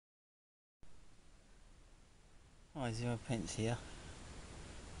Hi, Zero Pence here.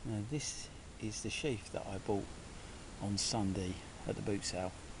 Now this is the sheath that I bought on Sunday at the boot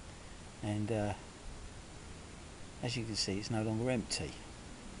sale, and as you can see it's no longer empty,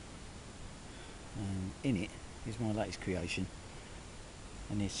 and in it is my latest creation,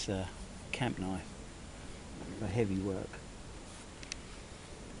 and it's a camp knife for heavy work,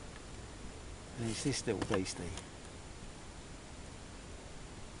 and it's this little beastie.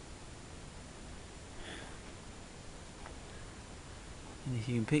 And if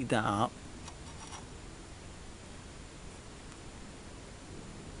you can pick that up,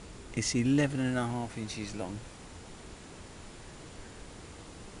 it's 11.5 inches long.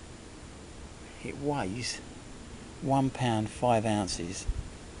 It weighs £1 5 ounces.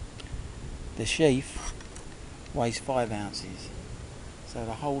 The sheath weighs 5 ounces. So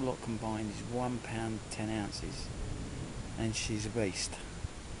the whole lot combined is £1 10 ounces. And she's a beast.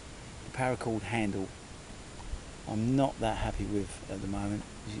 The paracord handle I'm not that happy with at the moment.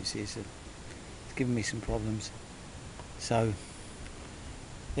 As you can see, it's giving me some problems. So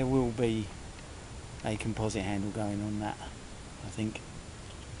there will be a composite handle going on that, I think.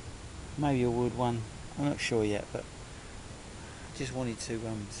 Maybe a wood one, I'm not sure yet, but I just wanted to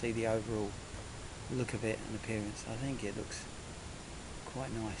see the overall look of it and appearance. I think it looks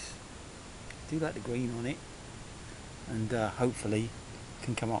quite nice. I do like the green on it, and hopefully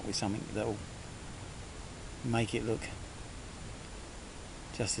can come up with something that will make it look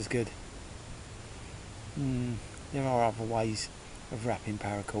just as good. There are other ways of wrapping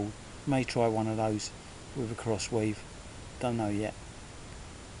paracord. May try one of those with a cross weave, don't know yet,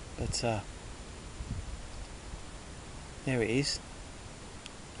 but there it is.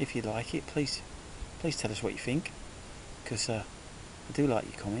 If you like it, please tell us what you think, because I do like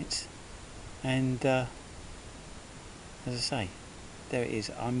your comments. And as I say, there it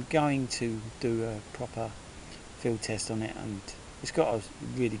is. I'm going to do a proper field test on it, and it's got a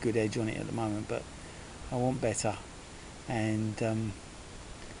really good edge on it at the moment, but I want better, and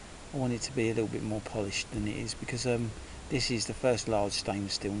I want it to be a little bit more polished than it is, because this is the first large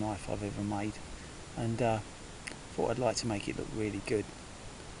stainless steel knife I've ever made, and thought I'd like to make it look really good.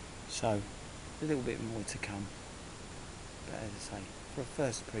 So a little bit more to come, but as I say, for a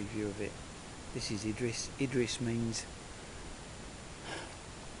first preview of it, this is Idris. Idris means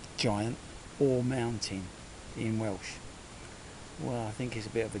giant or mountain in Welsh. Well, I think it's a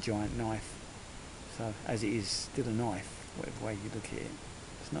bit of a giant knife, so as it is still a knife, whatever way you look at it.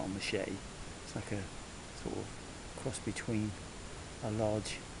 It's not a machete, it's like a sort of cross between a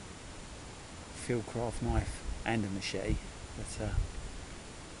large fieldcraft knife and a machete, but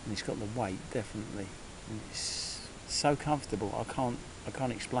and it's got the weight, definitely, and it's so comfortable. I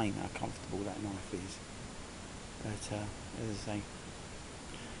can't explain how comfortable that knife is, but as I say,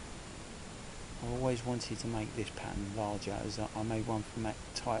 I always wanted to make this pattern larger, as I made one for Matt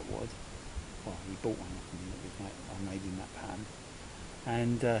Tightwad. Well, he bought one off me that I made in that pattern,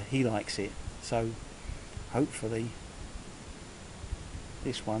 and he likes it, so hopefully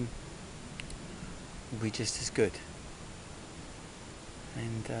this one will be just as good.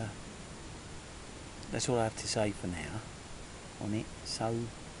 And that's all I have to say for now on it. So,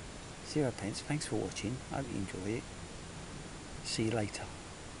 Zero Pence, thanks for watching, I hope you enjoy it. See you later.